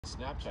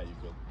Snapchat you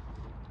could.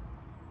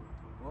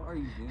 What are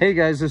you doing? Hey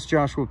guys, this is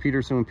Joshua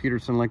Peterson with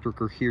Peterson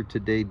Electric. Are here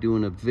today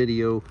doing a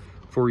video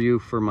for you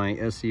for my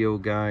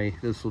SEO guy.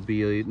 This will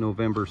be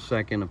November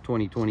 2nd of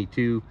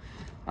 2022.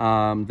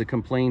 The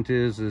complaint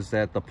is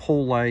that the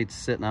pole lights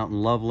sitting out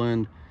in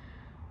Loveland,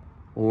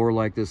 or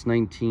like this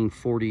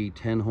 1940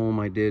 10 home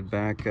I did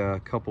back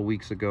a couple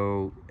weeks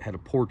ago, had a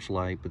porch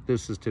light, but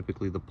this is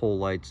typically the pole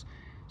lights.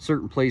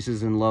 Certain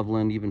places in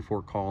Loveland, even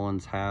Fort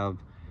Collins, have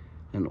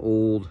an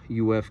old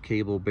UF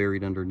cable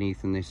buried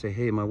underneath, and they say,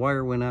 hey, my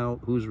wire went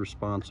out, who's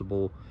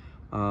responsible?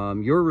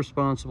 You're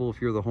responsible if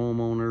you're the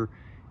homeowner,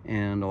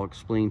 and I'll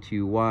explain to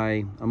you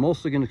why. I'm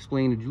also going to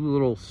explain to you a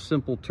little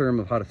simple term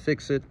of how to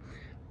fix it,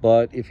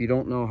 but if you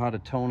don't know how to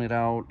tone it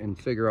out and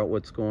figure out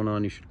what's going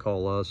on, you should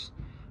call us.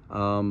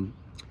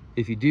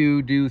 If you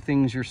do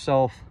things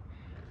yourself,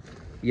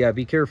 yeah,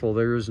 be careful.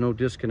 There is no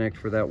disconnect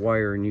for that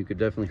wire, and you could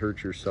definitely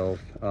hurt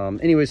yourself.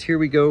 Anyways, here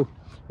we go.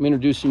 I'm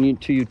introducing you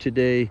to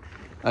today.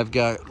 I've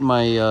got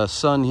my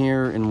son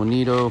here in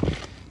Juanito,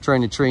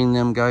 trying to train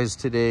them guys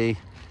today.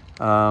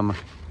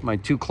 My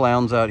two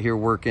clowns out here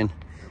working,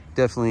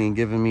 definitely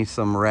giving me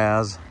some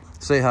razz.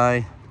 Say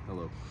hi.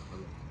 Hello.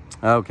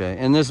 Okay,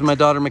 and this is my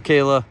daughter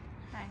Michaela.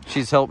 Hi.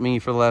 She's helped me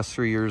for the last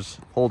 3 years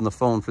holding the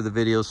phone for the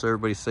video, so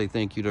everybody say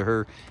thank you to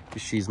her,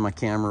 because she's my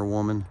camera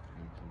woman.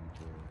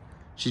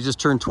 She just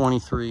turned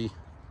 23.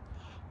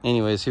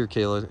 Anyways, here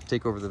Kayla,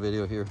 take over the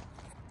video here.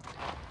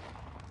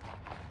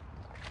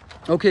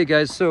 Okay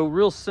guys, so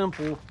real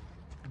simple.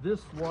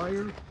 This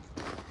wire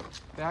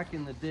back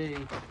in the day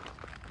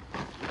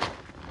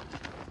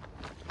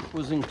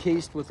was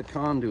encased with a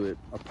conduit,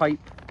 a pipe,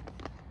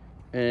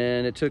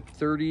 and it took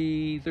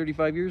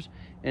 35 years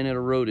and it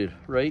eroded,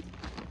 right?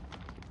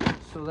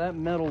 So that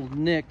metal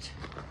nicked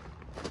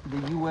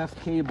the UF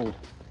cable,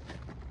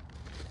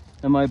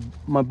 and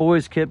my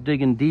boys kept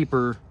digging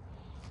deeper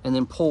and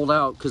then pulled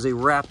out, because they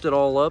wrapped it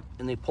all up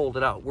and they pulled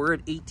it out. We're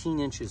at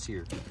 18 inches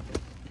here.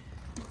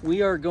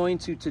 We are going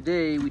to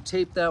today, we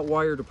taped that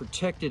wire to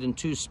protect it in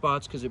 2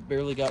 spots because it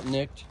barely got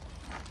nicked.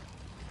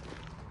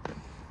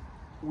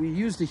 We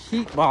used a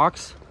heat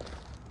box,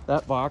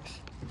 that box,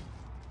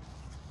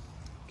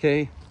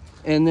 okay,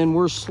 and then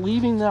we're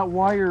sleeving that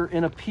wire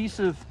in a piece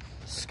of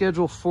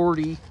Schedule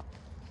 40,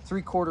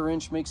 3/4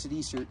 inch, makes it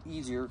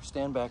easier.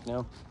 Stand back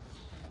now.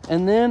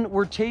 And then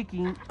we're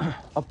taking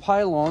a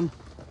pylon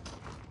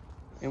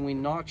and we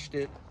notched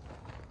it.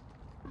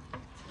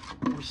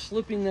 We're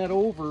slipping that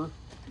over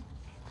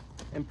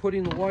and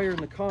putting the wire in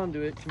the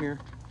conduit. Come here.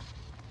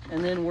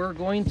 And then we're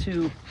going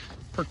to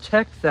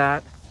protect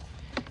that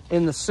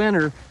in the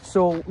center.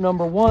 So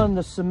number one,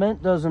 the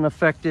cement doesn't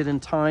affect it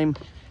in time.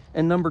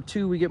 And number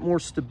two, we get more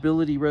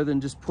stability rather than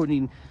just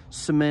putting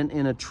cement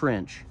in a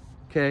trench,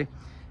 okay?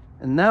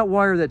 And that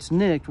wire that's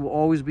nicked will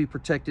always be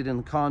protected in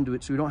the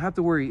conduit, so we don't have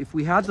to worry. If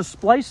we had to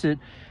splice it,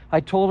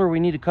 I told her we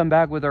need to come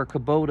back with our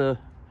Kubota,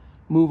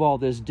 move all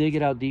this, dig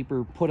it out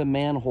deeper, put a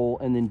manhole,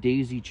 and then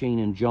daisy chain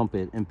and jump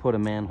it and put a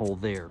manhole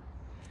there.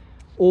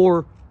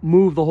 Or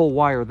move the whole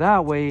wire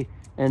that way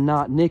and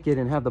not nick it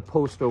and have the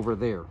post over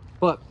there.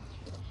 But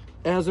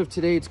as of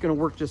today, it's going to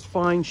work just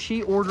fine.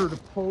 She ordered a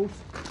post.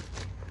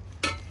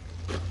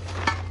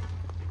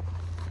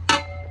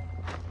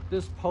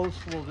 This post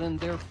will then,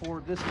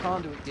 therefore, this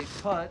conduit get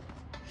cut,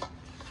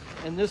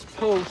 and this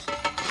post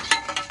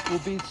will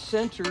be the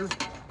center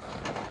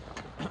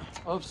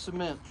of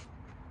cement.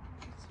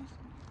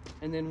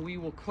 And then we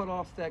will cut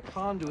off that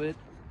conduit,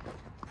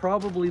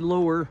 probably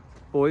lower,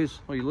 boys,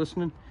 are you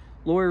listening?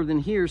 Lower than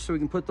here, so we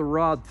can put the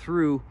rod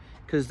through,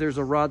 because there's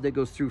a rod that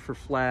goes through for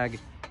flag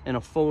and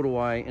a photo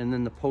eye, and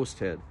then the post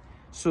head.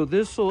 So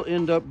this will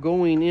end up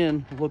going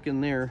in, look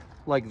in there,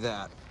 like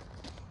that.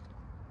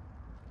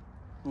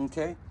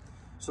 Okay,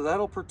 so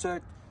that'll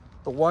protect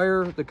the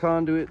wire, the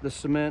conduit, the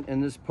cement,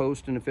 and this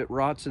post, and if it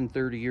rots in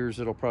 30 years,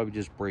 it'll probably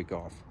just break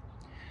off.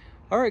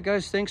 All right,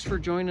 guys, thanks for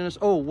joining us.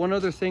 Oh, one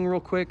other thing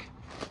real quick.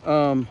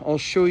 I'll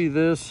show you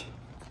this.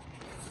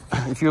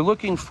 If you're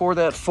looking for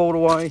that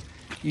photo eye,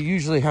 you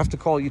usually have to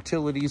call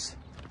utilities.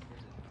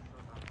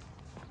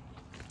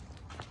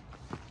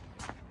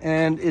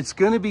 And it's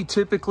going to be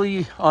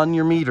typically on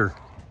your meter.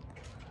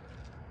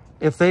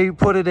 If they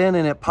put it in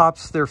and it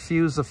pops their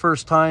fuse the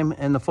first time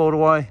and the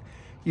photo eye,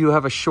 you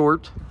have a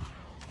short.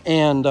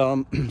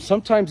 And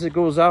sometimes it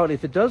goes out.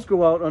 If it does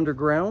go out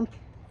underground,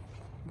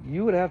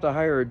 you would have to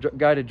hire a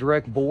guy to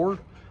direct bore,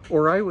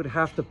 or I would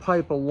have to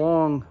pipe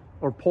along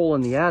or pull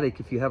in the attic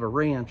if you have a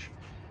ranch.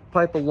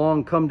 Pipe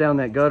along, come down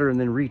that gutter, and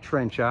then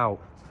retrench out.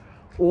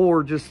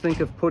 Or just think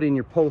of putting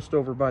your post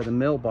over by the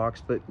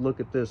mailbox, but look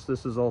at this.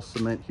 This is all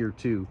cement here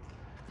too.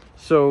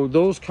 So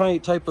those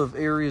type of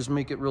areas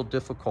make it real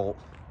difficult.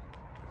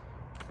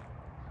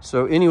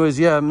 So anyways,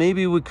 yeah,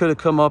 maybe we could have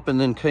come up and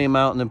then came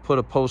out and then put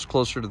a post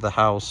closer to the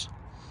house.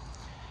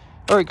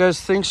 All right, guys,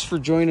 thanks for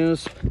joining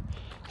us.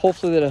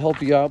 Hopefully that'll help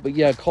you out. But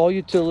yeah, call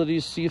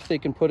utilities, see if they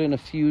can put in a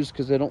fuse,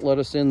 because they don't let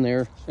us in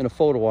there in a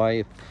photo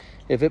eye.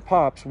 If it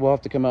pops, we'll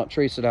have to come out,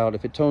 trace it out.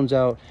 If it turns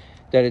out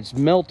that it's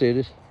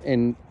melted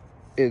and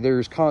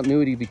there's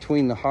continuity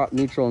between the hot,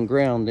 neutral, and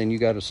ground, then you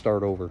got to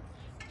start over.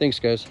 Thanks,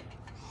 guys.